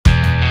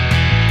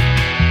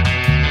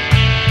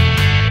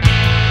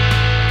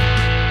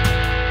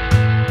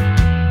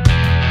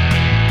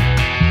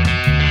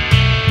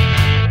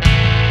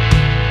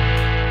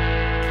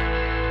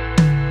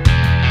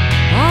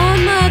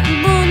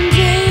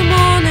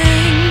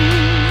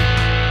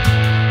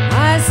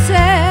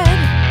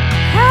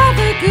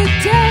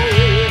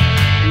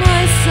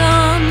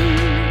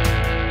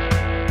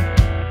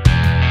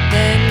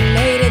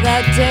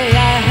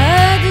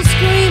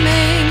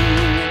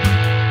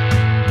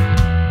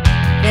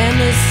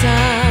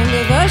sound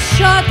of a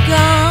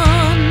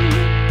shotgun.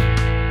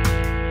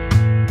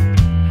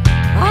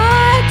 I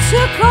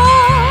took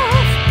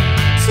off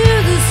to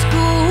the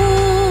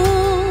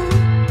school.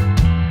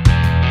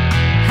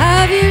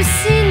 Have you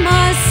seen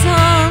my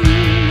son?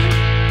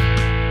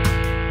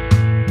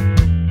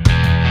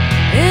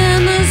 In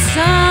the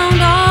sound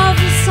of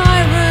the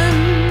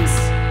sirens,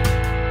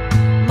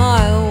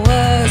 my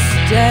worst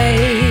day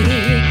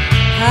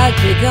had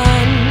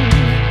begun.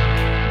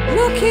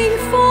 Looking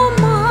for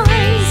my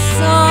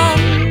son,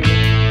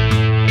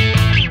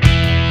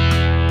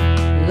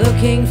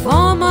 looking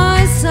for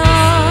my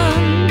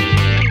son,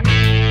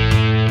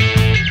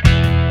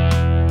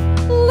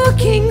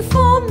 looking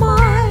for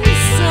my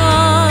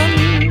son,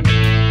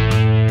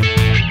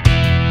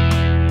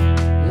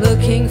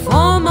 looking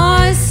for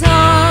my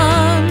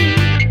son.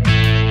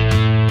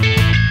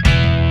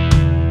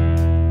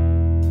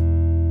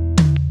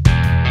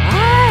 I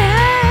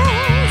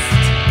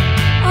asked,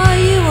 are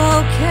you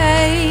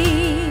okay?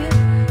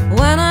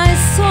 When I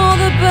saw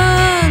the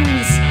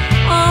burns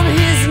on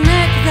his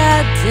neck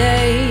that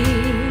day,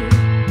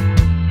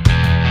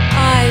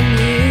 I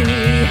knew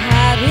he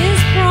had his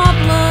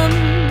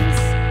problems,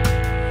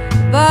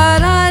 but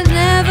I'd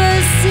never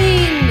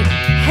seen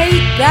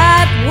hate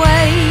that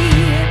way.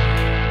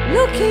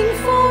 Looking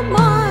for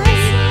my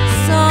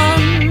son,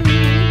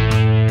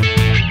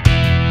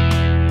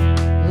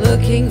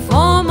 looking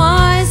for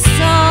my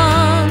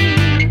son.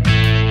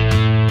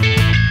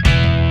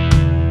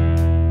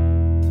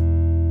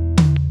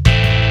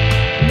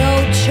 No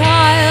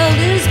child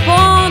is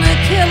born a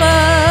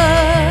killer.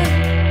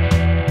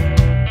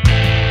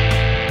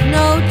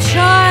 No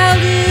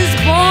child is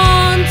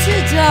born to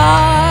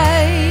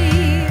die.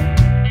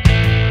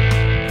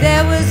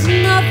 There was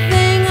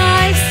nothing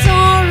I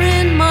saw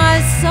in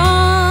my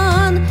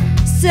son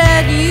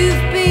said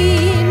you've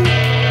been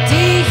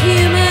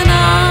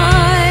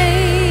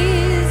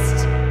dehumanized.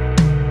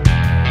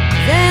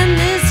 Then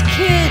this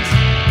kid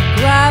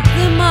grabbed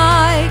the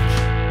mic.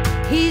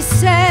 He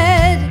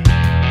said,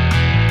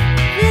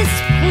 this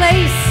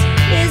place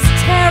is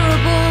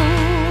terrible.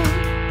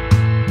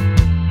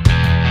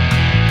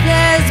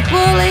 There's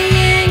bullying